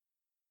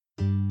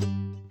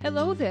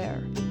Hello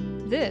there.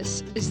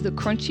 This is the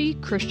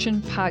Crunchy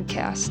Christian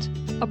Podcast,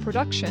 a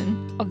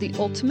production of the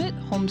Ultimate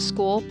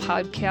Homeschool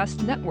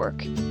Podcast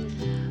Network.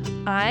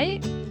 I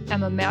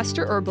am a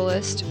master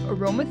herbalist,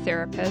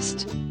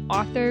 aromatherapist,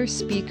 author,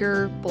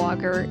 speaker,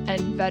 blogger,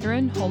 and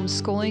veteran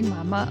homeschooling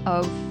mama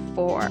of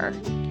 4.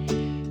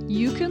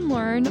 You can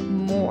learn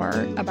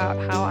more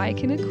about how I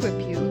can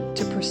equip you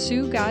to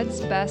pursue God's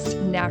best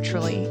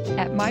naturally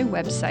at my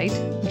website,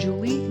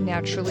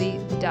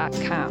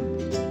 julienaturally.com.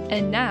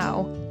 And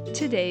now,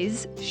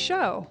 today's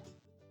show.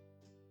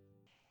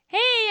 Hey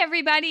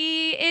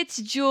everybody, it's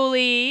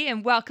Julie,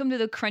 and welcome to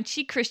the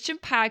Crunchy Christian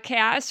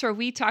Podcast, where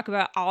we talk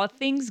about all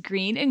things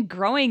green and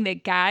growing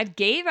that God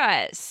gave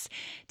us.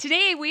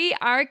 Today we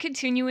are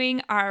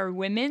continuing our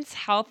Women's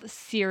Health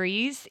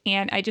series,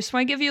 and I just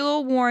want to give you a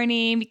little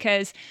warning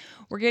because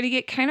we're going to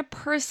get kind of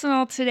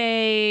personal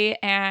today,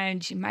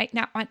 and you might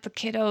not want the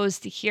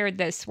kiddos to hear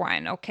this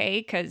one,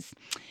 okay? Because,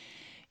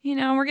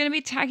 we're going to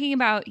be talking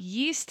about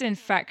yeast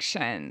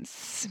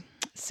infections.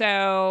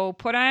 So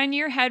put on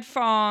your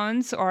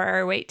headphones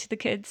or wait till the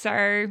kids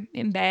are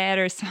in bed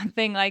or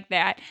something like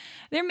that.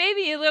 There may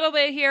be a little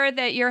bit here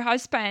that your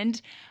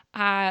husband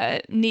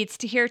needs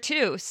to hear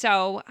too.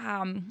 So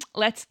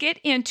let's get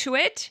into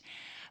it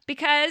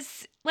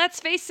because let's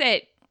face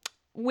it,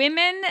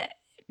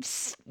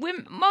 most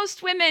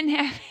women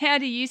have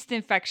had a yeast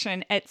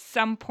infection at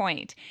some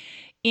point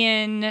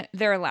in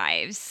their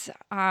lives.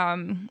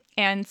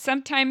 And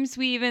sometimes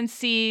we even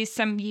see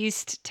some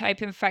yeast type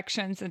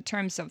infections in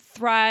terms of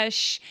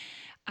thrush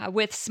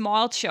with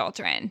small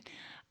children.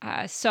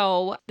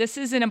 So this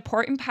is an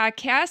important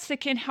podcast that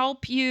can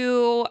help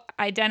you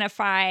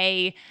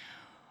identify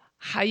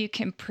how you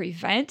can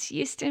prevent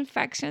yeast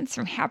infections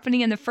from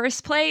happening in the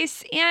first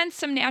place, and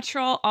some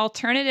natural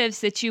alternatives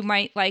that you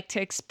might like to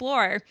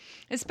explore,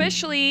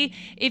 especially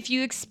if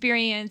you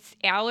experience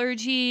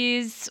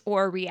allergies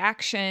or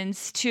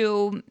reactions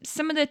to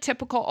some of the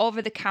typical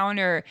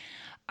over-the-counter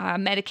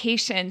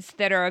medications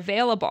that are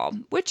available,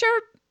 which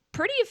are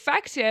pretty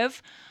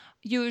effective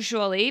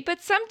usually,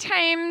 but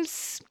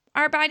sometimes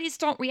our bodies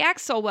don't react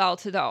so well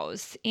to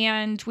those,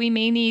 and we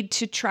may need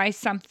to try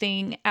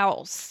something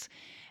else.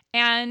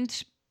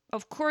 And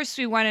of course,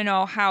 we want to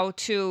know how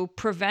to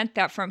prevent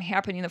that from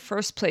happening in the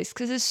first place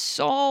because it's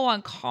so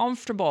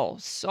uncomfortable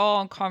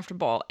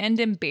and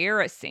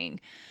embarrassing.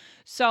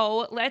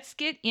 So let's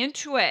get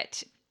into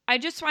it. I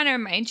just want to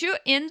remind you,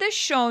 in the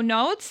show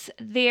notes,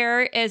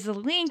 there is a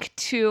link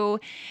to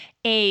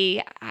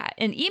an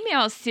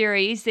email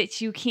series that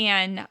you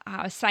can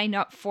sign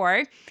up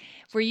for,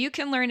 where you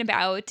can learn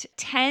about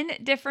 10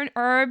 different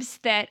herbs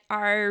that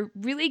are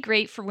really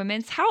great for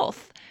women's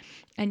health.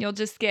 And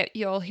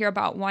you'll hear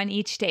about one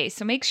each day.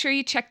 So make sure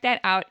you check that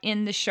out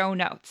in the show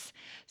notes.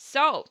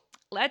 So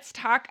let's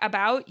talk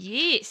about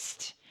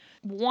yeast.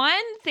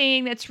 One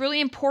thing that's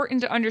really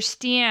important to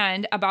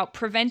understand about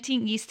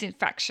preventing yeast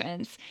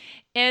infections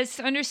is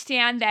to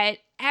understand that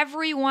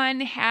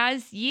everyone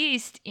has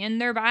yeast in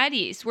their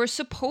bodies. We're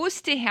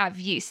supposed to have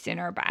yeast in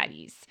our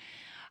bodies,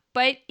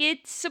 but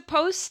it's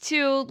supposed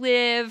to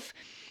live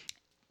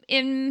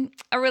in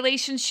a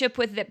relationship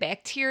with the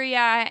bacteria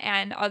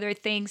and other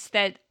things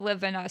that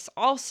live in us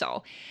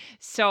also.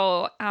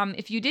 So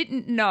if you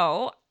didn't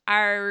know,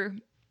 our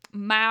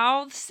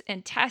mouths,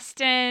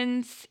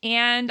 intestines,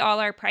 and all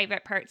our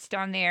private parts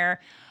down there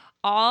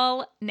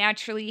all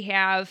naturally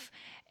have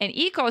an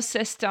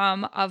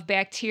ecosystem of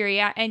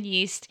bacteria and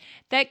yeast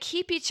that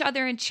keep each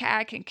other in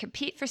check and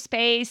compete for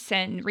space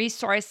and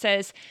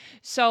resources.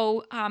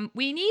 So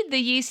we need the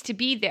yeast to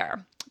be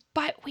there,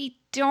 but we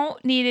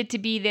don't need it to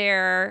be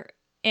there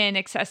in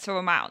excessive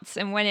amounts.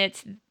 And when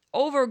it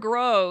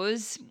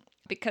overgrows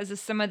because of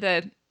some of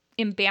the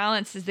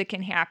imbalances that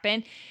can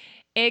happen,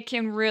 it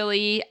can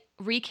really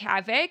wreak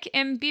havoc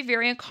and be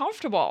very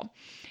uncomfortable.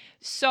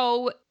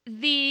 So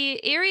the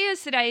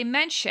areas that I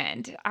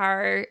mentioned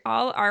are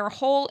all our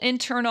whole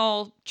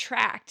internal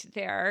tract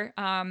there,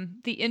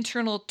 the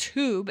internal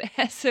tube,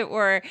 as it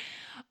were.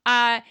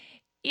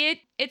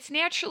 It's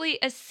naturally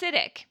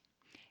acidic.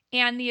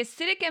 And the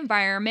acidic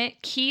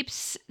environment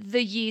keeps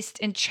the yeast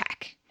in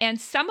check. And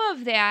some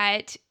of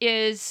that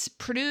is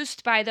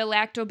produced by the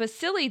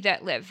lactobacilli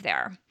that live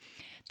there.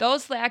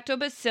 Those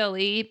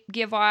lactobacilli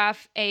give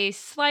off a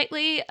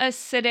slightly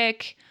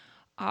acidic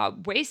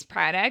waste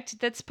product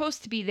that's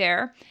supposed to be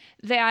there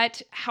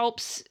that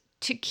helps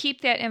to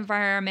keep that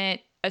environment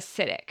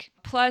acidic.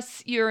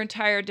 Plus, your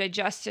entire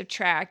digestive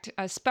tract,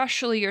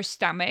 especially your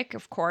stomach,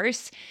 of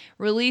course,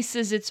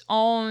 releases its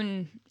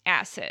own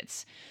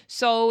acids.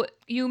 So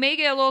you may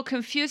get a little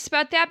confused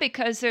about that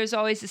because there's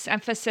always this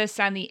emphasis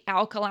on the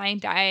alkaline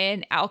diet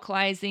and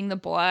alkalizing the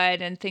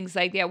blood and things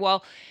like that.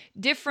 Well,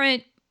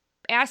 different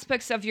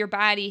aspects of your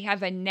body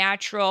have a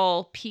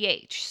natural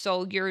pH.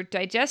 So your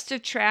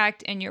digestive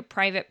tract and your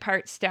private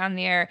parts down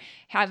there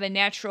have a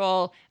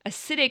natural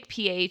acidic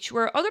pH,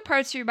 where other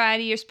parts of your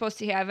body are supposed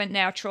to have a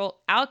natural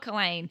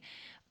alkaline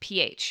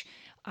pH.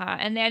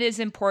 And that is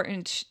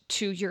important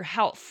to your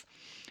health.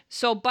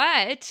 So,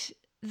 but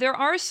there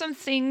are some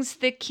things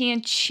that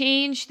can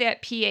change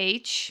that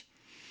pH.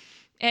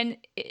 And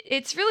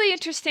it's really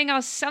interesting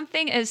how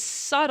something as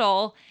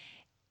subtle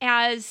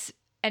as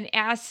an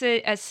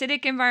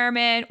acidic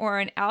environment or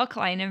an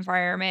alkaline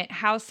environment,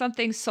 how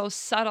something so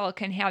subtle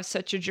can have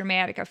such a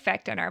dramatic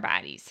effect on our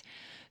bodies.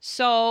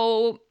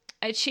 So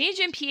a change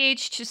in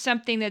pH to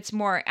something that's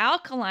more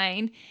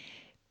alkaline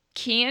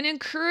can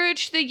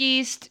encourage the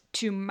yeast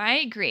to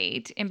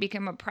migrate and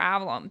become a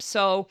problem.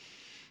 So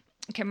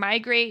it can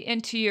migrate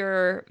into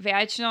your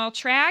vaginal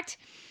tract,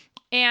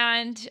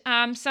 and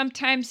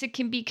sometimes it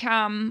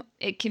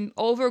can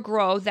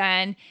overgrow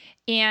then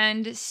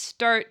and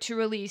start to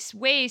release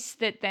waste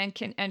that then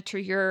can enter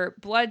your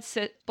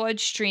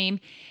bloodstream.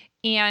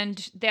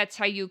 And that's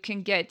how you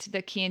can get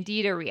the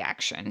candida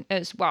reaction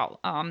as well,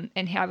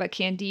 and have a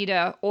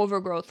candida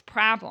overgrowth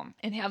problem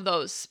and have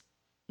those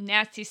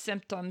nasty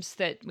symptoms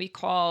that we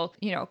call,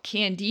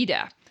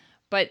 candida.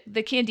 But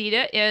the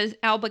candida is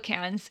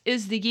albicans,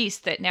 is the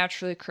yeast that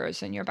naturally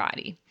occurs in your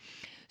body.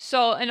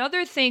 So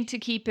another thing to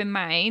keep in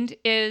mind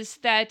is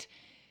that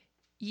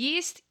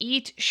yeast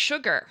eat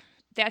sugar.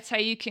 That's how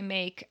you can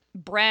make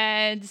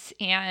breads,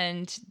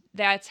 and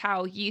that's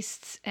how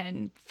yeasts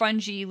and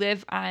fungi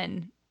live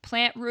on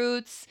plant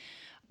roots.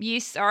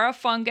 Yeasts are a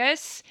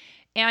fungus,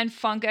 and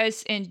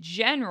fungus in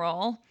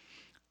general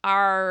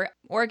are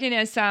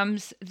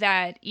organisms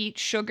that eat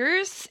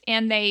sugars,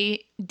 and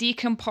they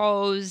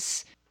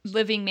decompose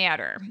living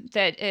matter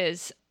that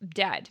is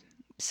dead.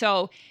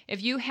 So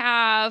if you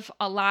have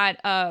a lot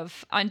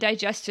of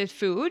undigested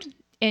food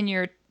in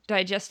your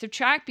digestive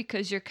tract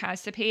because you're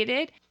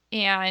constipated,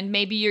 and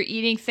maybe you're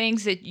eating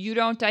things that you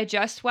don't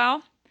digest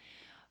well,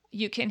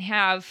 you can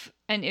have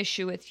an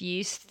issue with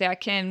yeast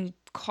that can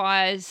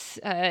cause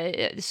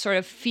sort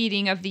of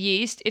feeding of the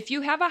yeast. If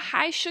you have a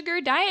high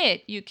sugar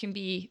diet, you can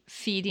be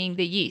feeding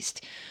the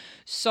yeast.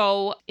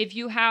 So if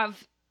you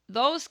have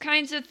those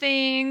kinds of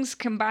things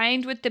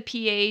combined with the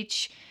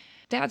pH,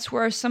 that's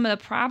where some of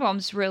the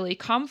problems really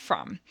come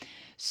from.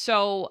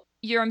 So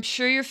I'm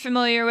sure you're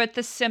familiar with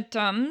the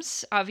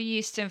symptoms of a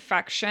yeast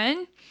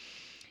infection,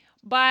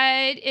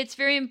 but it's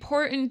very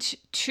important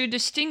to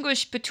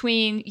distinguish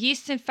between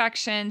yeast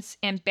infections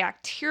and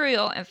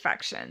bacterial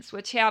infections,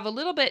 which have a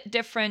little bit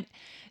different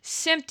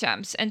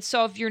symptoms. And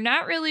so if you're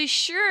not really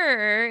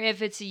sure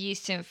if it's a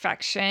yeast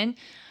infection,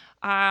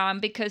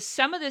 because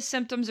some of the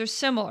symptoms are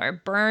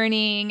similar: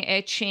 burning,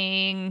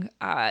 itching,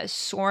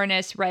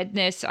 soreness,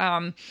 redness,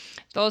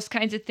 those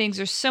kinds of things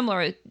are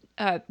similar.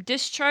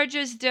 Discharge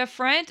is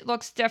different,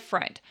 looks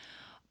different.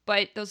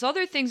 But those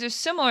other things are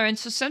similar, and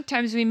so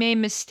sometimes we may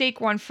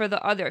mistake one for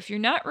the other. If you're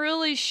not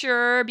really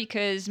sure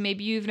because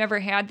maybe you've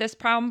never had this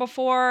problem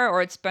before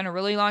or it's been a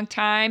really long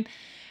time,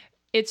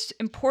 it's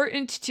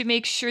important to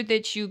make sure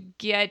that you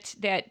get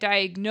that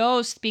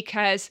diagnosed,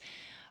 because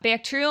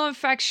bacterial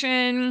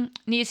infection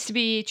needs to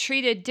be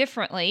treated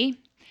differently,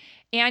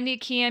 and it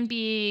can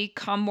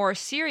become more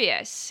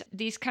serious.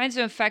 These kinds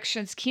of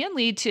infections can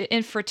lead to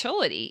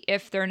infertility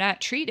if they're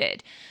not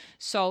treated.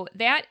 So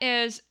that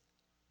is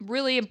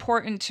really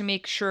important to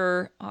make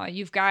sure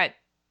you've got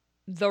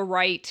the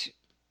right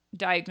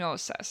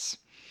diagnosis.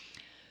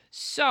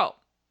 So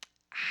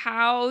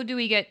how do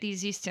we get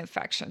these yeast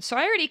infections? So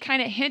I already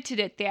kind of hinted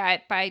at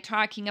that by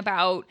talking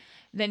about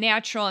the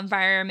natural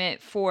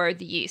environment for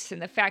the yeast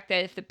and the fact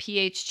that if the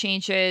pH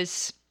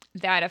changes,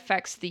 that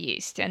affects the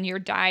yeast and your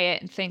diet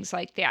and things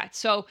like that.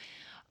 So,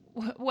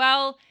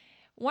 well,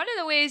 one of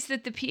the ways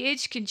that the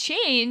pH can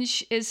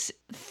change is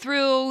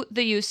through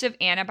the use of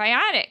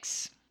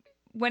antibiotics.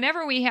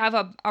 Whenever we have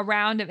a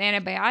round of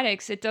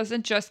antibiotics, it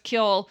doesn't just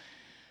kill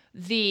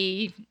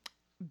the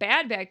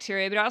bad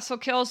bacteria, but it also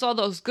kills all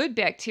those good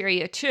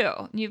bacteria too.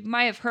 You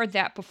might have heard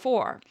that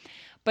before.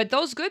 But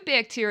those good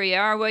bacteria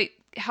are what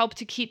help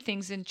to keep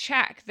things in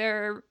check.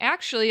 They're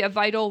actually a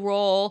vital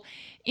role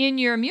in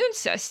your immune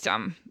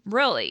system,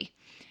 really.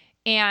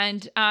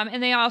 And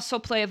they also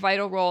play a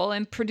vital role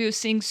in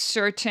producing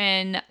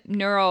certain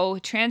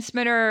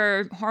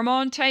neurotransmitter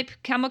hormone type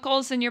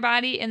chemicals in your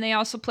body. And they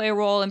also play a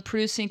role in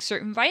producing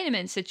certain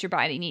vitamins that your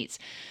body needs.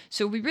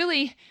 So we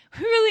really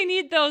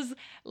need those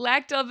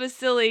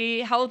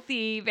lactobacilli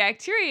healthy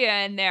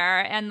bacteria in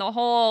there and the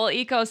whole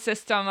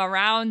ecosystem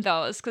around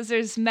those, because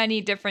there's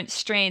many different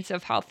strains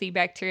of healthy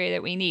bacteria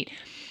that we need.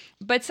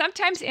 But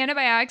sometimes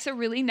antibiotics are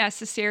really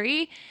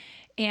necessary.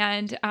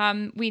 And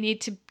we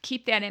need to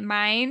keep that in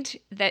mind,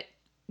 that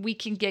we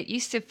can get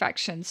yeast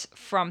infections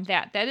from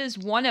that. That is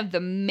one of the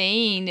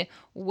main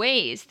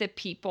ways that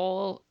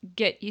people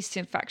get yeast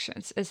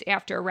infections, is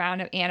after a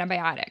round of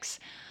antibiotics.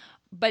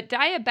 But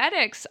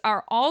diabetics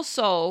are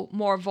also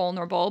more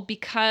vulnerable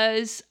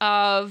because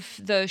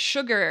of the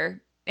sugar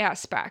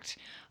aspect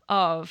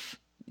of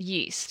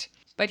yeast.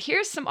 But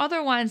here's some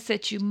other ones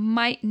that you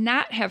might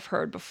not have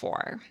heard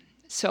before.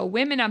 So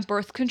women on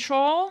birth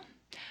control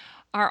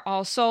are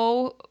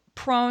also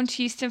prone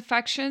to yeast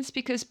infections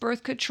because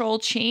birth control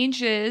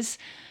changes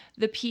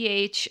the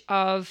pH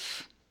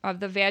of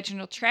the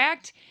vaginal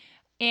tract,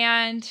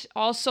 and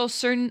also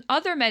certain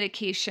other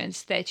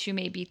medications that you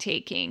may be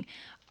taking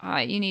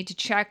You need to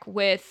check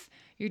with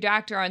your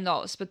doctor on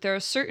those. But there are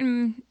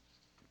certain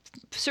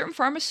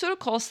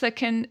pharmaceuticals that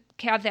can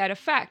have that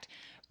effect.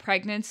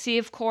 Pregnancy,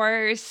 of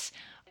course,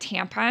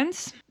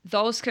 tampons,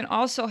 those can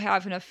also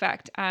have an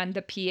effect on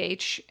the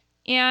pH.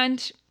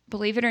 And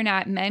believe it or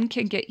not, men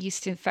can get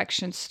yeast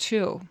infections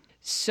too.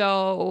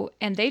 So,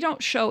 and they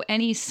don't show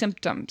any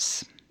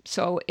symptoms.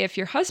 So if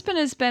your husband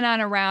has been on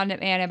a round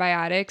of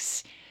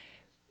antibiotics,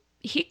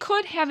 he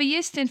could have a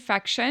yeast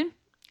infection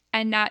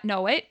and not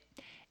know it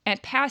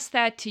and pass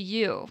that to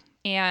you.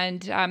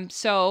 And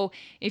so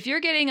if you're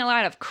getting a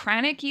lot of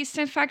chronic yeast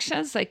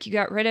infections, like you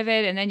got rid of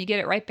it and then you get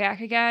it right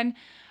back again,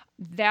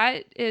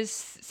 that is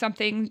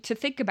something to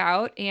think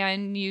about.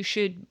 And you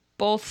should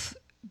both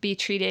be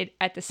treated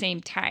at the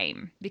same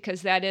time,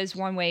 because that is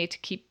one way to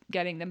keep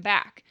getting them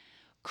back.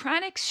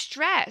 Chronic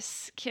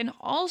stress can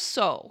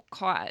also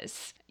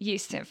cause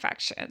yeast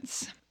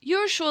infections.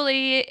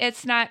 Usually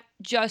it's not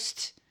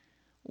just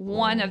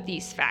one of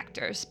these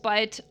factors,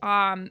 but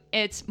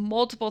it's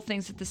multiple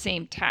things at the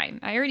same time.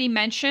 I already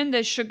mentioned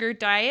the sugar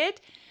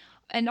diet.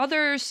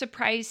 Another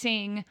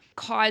surprising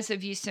cause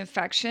of yeast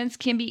infections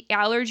can be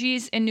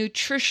allergies and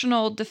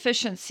nutritional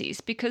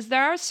deficiencies, because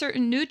there are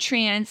certain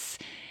nutrients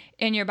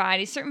in your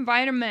body, certain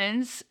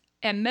vitamins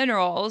and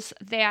minerals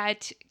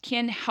that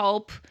can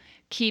help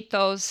keep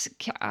those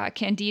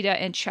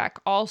candida in check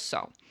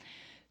also.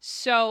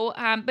 So,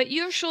 but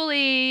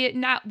usually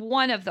not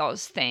one of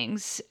those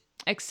things,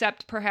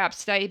 except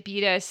perhaps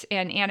diabetes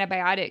and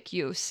antibiotic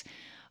use,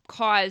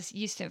 cause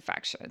yeast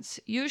infections.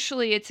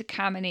 Usually it's a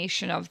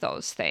combination of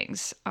those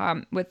things,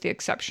 with the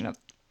exception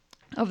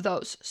of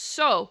those.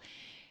 So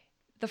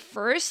the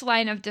first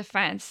line of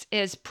defense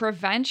is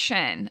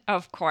prevention,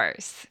 of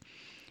course.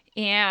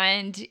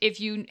 And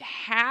if you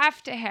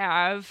have to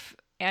have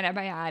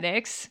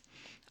antibiotics,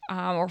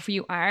 or if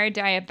you are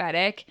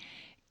diabetic,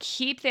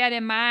 keep that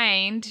in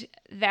mind,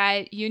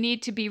 that you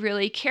need to be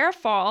really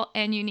careful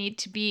and you need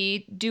to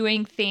be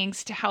doing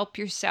things to help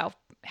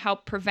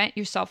prevent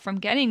yourself from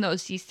getting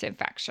those yeast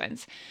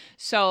infections.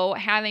 So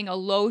having a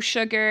low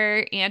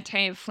sugar,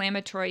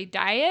 anti-inflammatory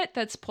diet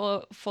that's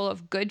full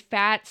of good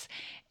fats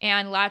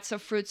and lots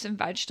of fruits and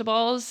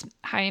vegetables,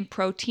 high in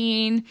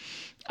protein,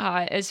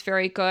 is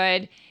very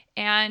good.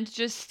 And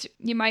just,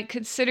 you might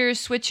consider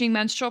switching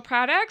menstrual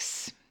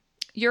products.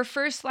 Your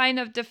first line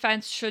of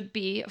defense should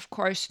be, of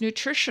course,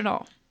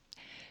 nutritional.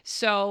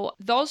 So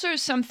those are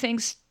some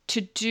things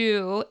to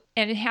do,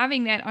 and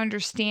having that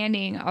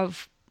understanding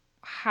of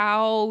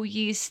how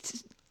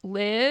yeast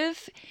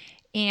live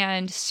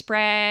and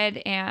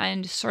spread,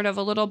 and sort of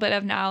a little bit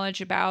of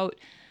knowledge about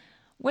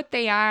what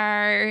they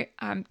are,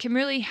 can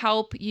really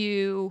help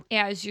you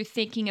as you're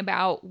thinking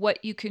about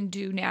what you can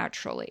do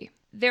naturally.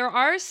 There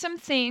are some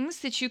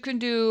things that you can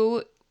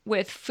do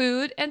with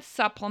food and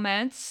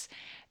supplements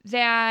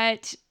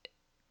that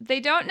they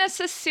don't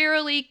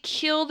necessarily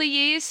kill the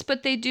yeast,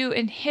 but they do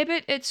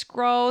inhibit its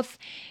growth,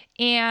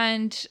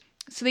 and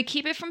so they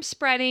keep it from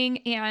spreading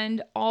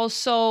and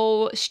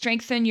also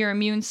strengthen your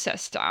immune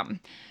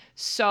system.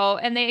 So,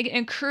 and they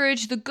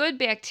encourage the good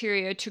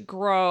bacteria to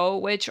grow,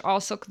 which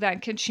also then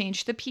can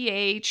change the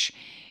pH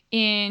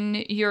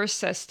in your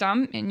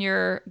system, in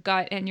your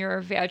gut and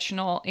your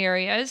vaginal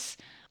areas.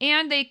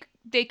 And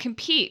they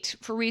compete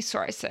for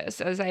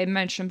resources, as I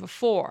mentioned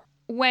before.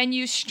 When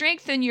you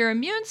strengthen your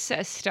immune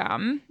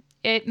system,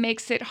 it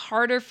makes it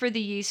harder for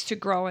the yeast to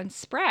grow and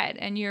spread.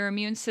 And your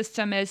immune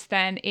system is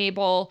then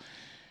able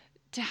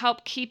to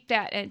help keep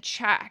that in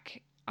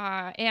check,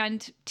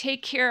 and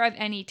take care of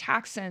any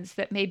toxins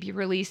that may be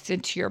released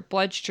into your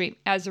bloodstream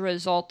as a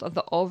result of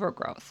the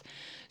overgrowth.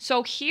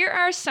 So here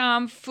are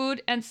some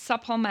food and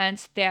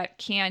supplements that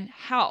can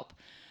help.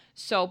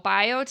 So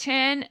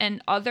biotin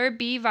and other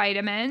B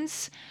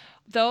vitamins,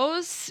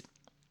 those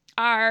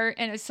are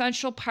an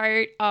essential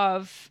part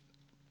of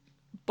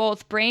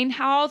both brain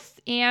health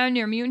and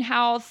your immune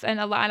health and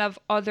a lot of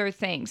other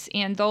things.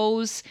 And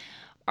those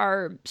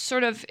are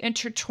sort of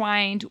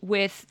intertwined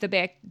with the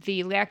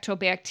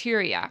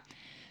lactobacteria.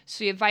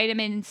 So you have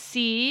vitamin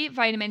C,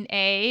 vitamin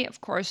A,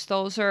 of course,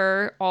 those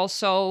are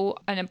also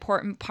an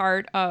important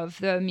part of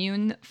the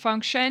immune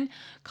function.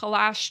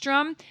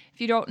 Colostrum,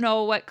 if you don't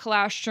know what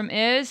colostrum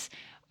is,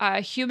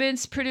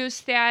 humans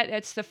produce that.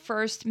 It's the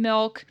first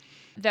milk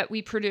that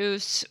we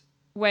produce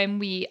when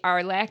we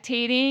are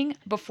lactating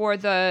before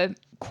the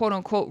quote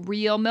unquote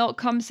real milk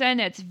comes in.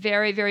 It's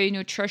very, very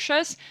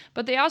nutritious,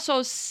 but they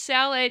also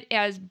sell it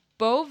as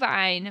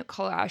bovine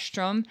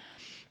colostrum.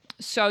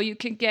 So you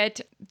can get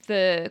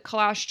the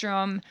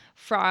colostrum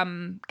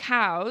from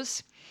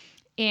cows,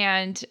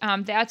 and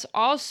that's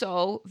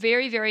also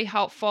very, very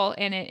helpful,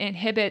 and it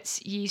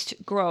inhibits yeast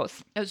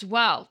growth as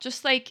well.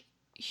 Just like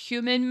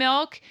human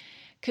milk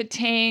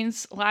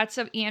contains lots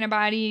of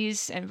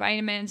antibodies and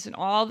vitamins and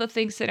all the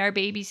things that our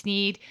babies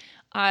need.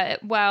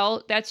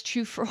 Well, that's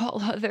true for all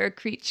other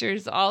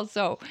creatures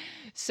also.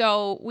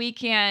 So we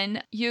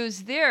can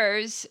use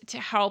theirs to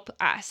help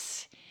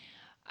us.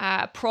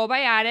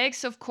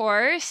 Probiotics, of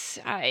course,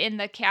 in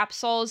the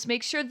capsules.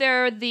 Make sure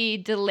they're the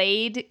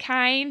delayed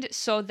kind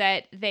so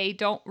that they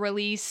don't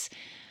release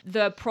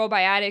the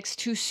probiotics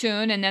too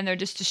soon and then they're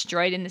just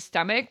destroyed in the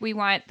stomach. We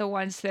want the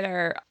ones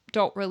that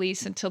don't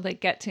release until they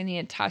get to the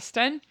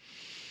intestine.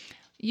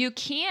 You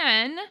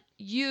can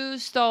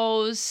use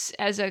those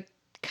as a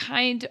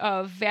kind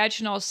of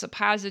vaginal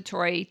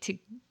suppository to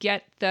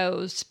get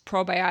those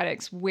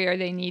probiotics where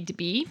they need to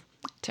be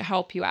to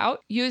help you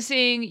out.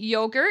 Using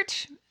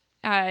yogurt,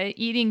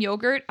 eating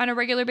yogurt on a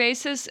regular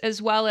basis,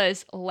 as well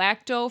as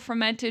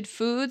lacto-fermented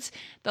foods.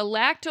 The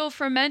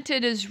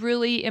lacto-fermented is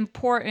really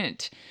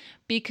important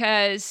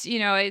because,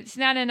 it's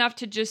not enough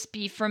to just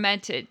be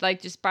fermented,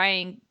 like just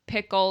buying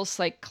pickles,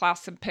 like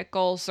Claussen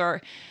pickles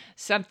or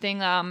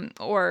something,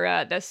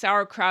 or the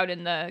sauerkraut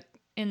in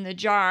the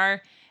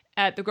jar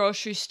at the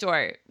grocery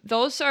store.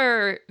 Those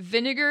are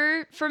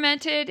vinegar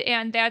fermented,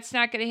 and that's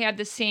not going to have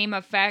the same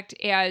effect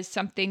as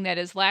something that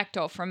is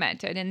lacto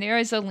fermented. And there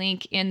is a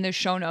link in the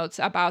show notes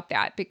about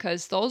that,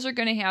 because those are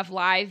going to have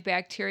live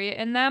bacteria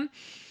in them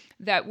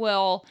that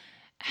will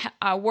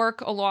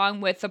work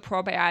along with the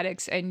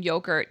probiotics and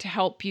yogurt to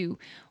help you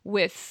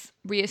with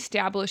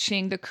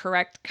reestablishing the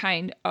correct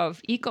kind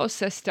of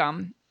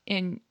ecosystem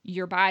in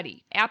your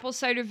body. Apple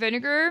cider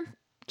vinegar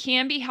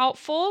can be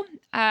helpful.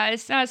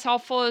 It's not as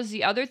helpful as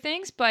the other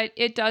things, but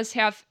it does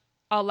have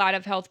a lot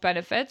of health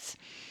benefits.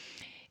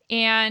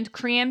 And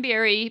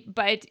cranberry,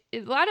 but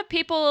a lot of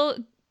people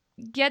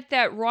get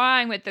that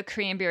wrong with the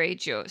cranberry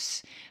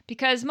juice,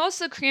 because most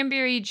of the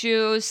cranberry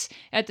juice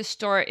at the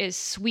store is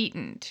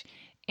sweetened.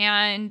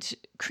 And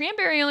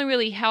cranberry only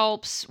really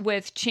helps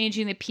with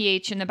changing the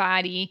pH in the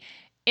body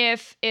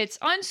if it's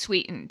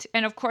unsweetened.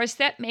 And of course,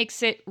 that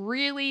makes it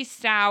really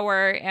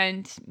sour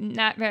and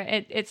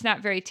it's not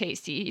very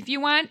tasty. If you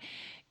want,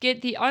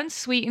 get the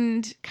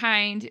unsweetened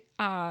kind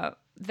and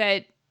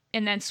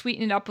then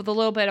sweeten it up with a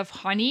little bit of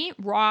honey,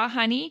 raw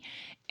honey,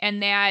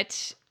 and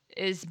that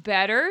is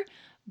better.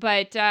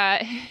 But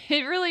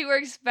it really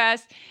works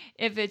best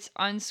if it's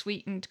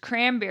unsweetened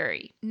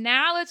cranberry.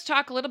 Now let's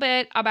talk a little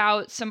bit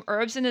about some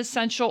herbs and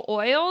essential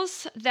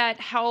oils that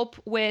help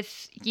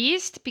with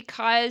yeast,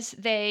 because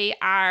they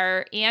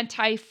are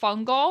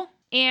antifungal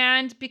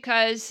and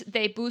because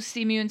they boost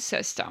the immune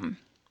system.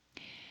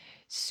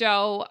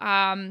 So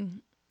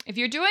if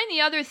you're doing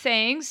the other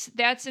things,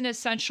 that's an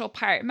essential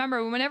part.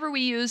 Remember, whenever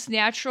we use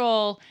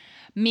natural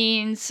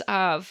means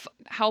of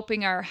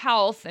helping our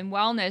health and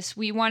wellness,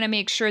 we want to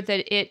make sure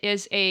that it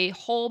is a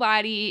whole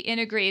body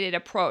integrated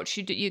approach.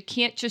 You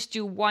can't just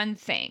do one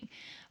thing.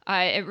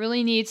 It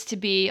really needs to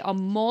be a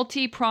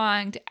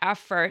multi-pronged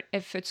effort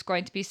if it's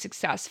going to be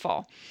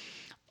successful.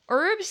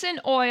 Herbs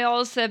and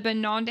oils have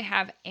been known to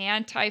have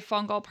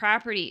antifungal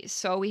properties.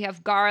 So we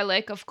have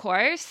garlic, of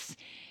course,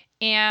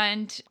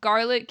 and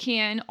garlic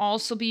can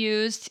also be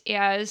used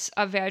as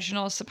a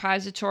vaginal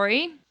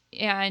suppository.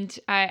 And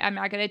I'm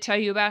not going to tell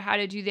you about how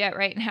to do that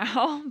right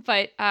now,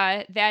 but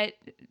that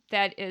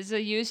is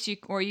a use,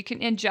 or you can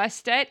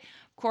ingest it.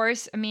 Of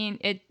course, I mean,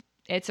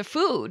 it's a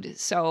food,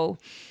 so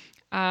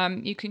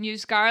you can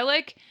use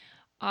garlic.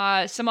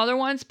 Some other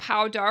ones: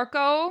 Pau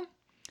d'Arco,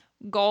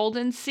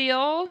 golden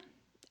seal,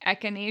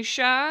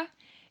 echinacea,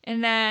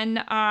 and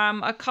then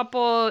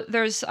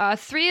there's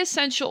 3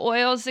 essential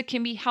oils that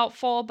can be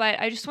helpful, but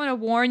I just want to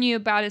warn you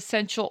about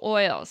essential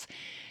oils.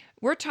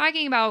 We're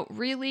talking about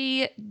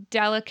really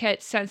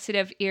delicate,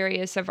 sensitive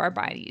areas of our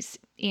bodies.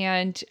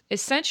 And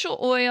essential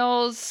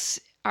oils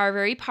are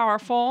very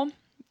powerful,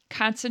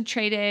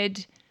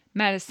 concentrated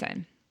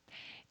medicine.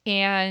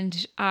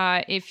 And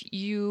if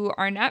you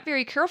are not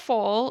very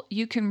careful,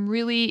 you can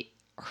really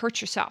hurt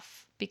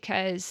yourself,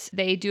 because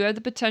they do have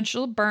the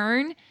potential to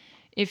burn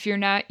if you're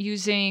not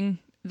using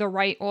the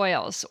right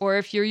oils, or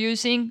if you're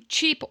using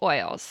cheap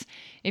oils.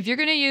 If you're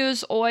going to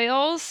use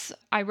oils,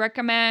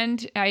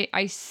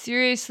 I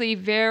seriously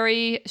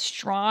very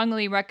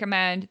strongly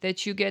recommend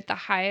that you get the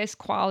highest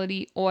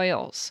quality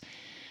oils.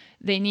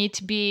 They need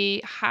to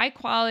be high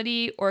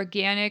quality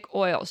organic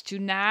oils. Do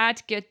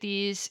not get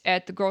these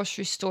at the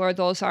grocery store.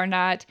 Those are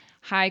not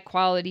high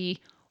quality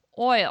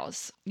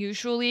oils.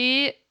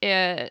 Usually,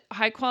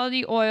 high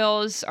quality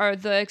oils are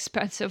the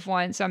expensive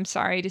ones, I'm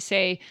sorry to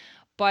say.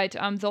 But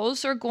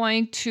those are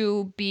going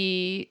to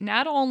be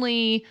not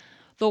only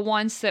the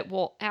ones that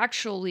will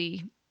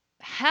actually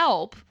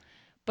help,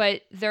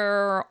 but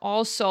they're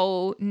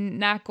also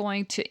not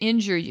going to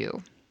injure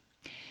you.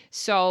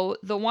 So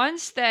the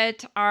ones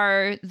that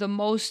are the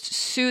most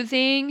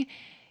soothing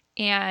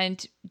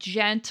and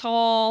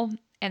gentle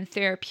and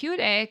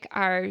therapeutic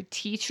are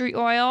tea tree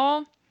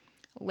oil,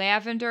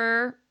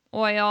 lavender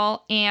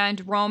oil,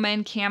 and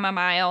Roman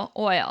chamomile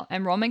oil.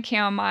 And Roman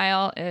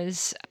chamomile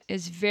is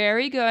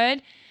very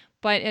good,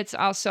 but it's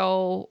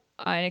also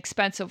an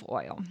expensive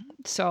oil.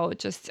 So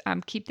just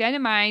keep that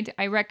in mind.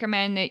 I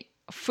recommend that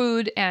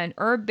food and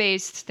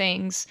herb-based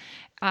things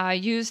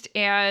used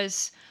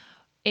as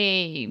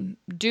a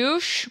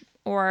douche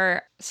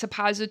or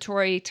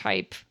suppository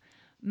type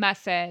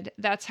method.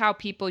 That's how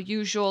people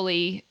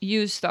usually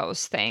use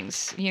those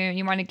things.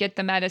 You want to get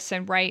the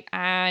medicine right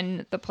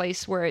on the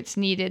place where it's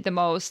needed the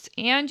most.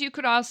 And you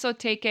could also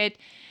take it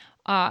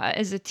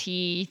as a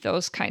tea,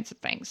 those kinds of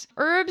things.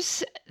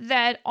 Herbs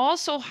that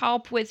also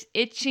help with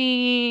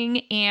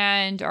itching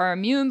and are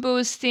immune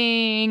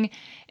boosting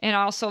and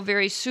also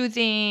very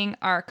soothing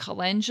are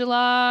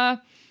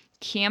calendula,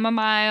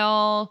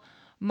 chamomile,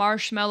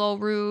 marshmallow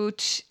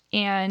root,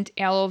 and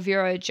aloe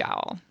vera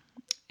gel.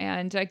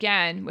 And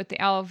again, with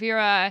the aloe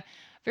vera,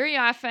 very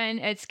often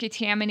it's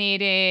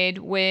contaminated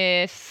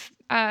with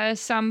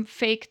some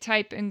fake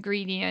type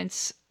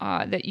ingredients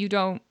that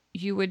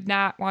you would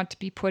not want to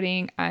be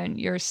putting on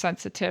your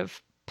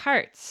sensitive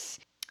parts.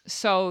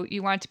 So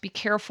you want to be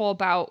careful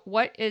about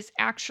what is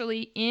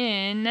actually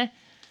in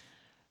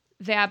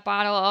that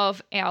bottle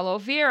of aloe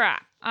vera.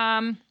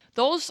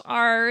 Those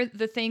are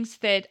the things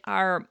that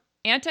are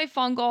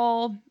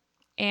antifungal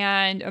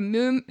and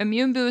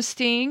immune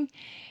boosting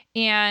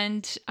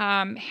and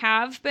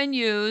have been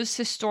used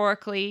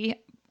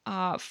historically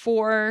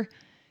for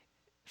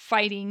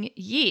fighting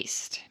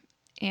yeast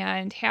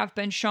and have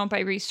been shown by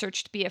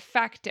research to be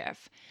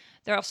effective.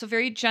 They're also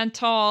very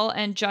gentle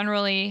and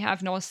generally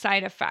have no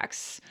side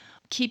effects.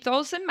 Keep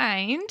those in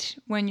mind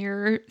when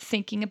you're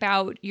thinking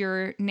about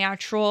your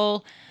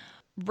natural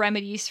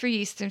remedies for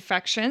yeast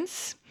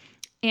infections.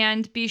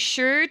 And be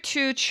sure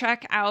to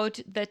check out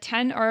the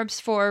 10 Herbs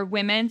for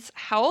Women's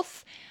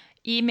Health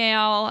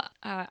email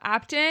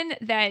opt-in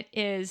that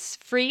is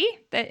free,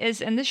 that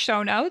is in the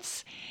show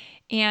notes.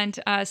 And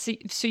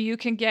so you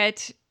can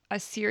get a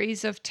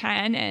series of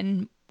 10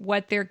 and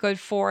what they're good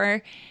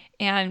for,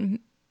 and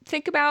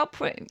think about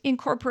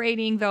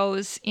incorporating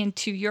those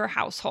into your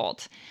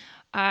household.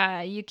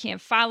 You can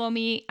follow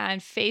me on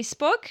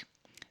Facebook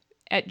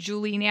at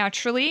Julie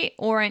Naturally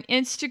or on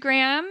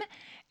Instagram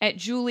at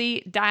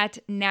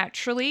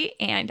julie.naturally.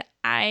 And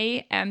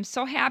I am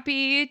so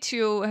happy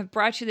to have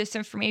brought you this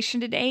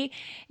information today.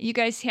 You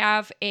guys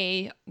have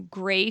a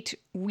great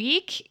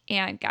week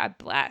and God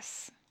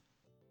bless.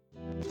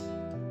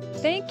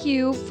 Thank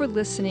you for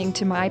listening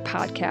to my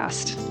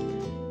podcast.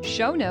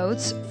 Show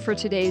notes for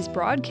today's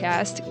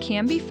broadcast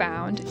can be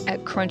found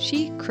at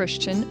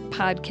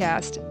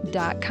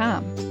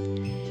crunchychristianpodcast.com.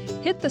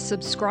 Hit the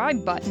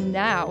subscribe button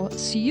now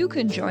so you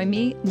can join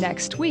me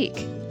next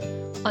week.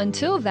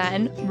 Until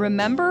then,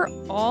 remember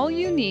all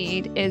you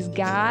need is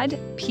God,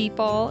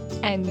 people,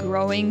 and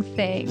growing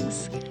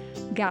things.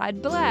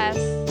 God bless.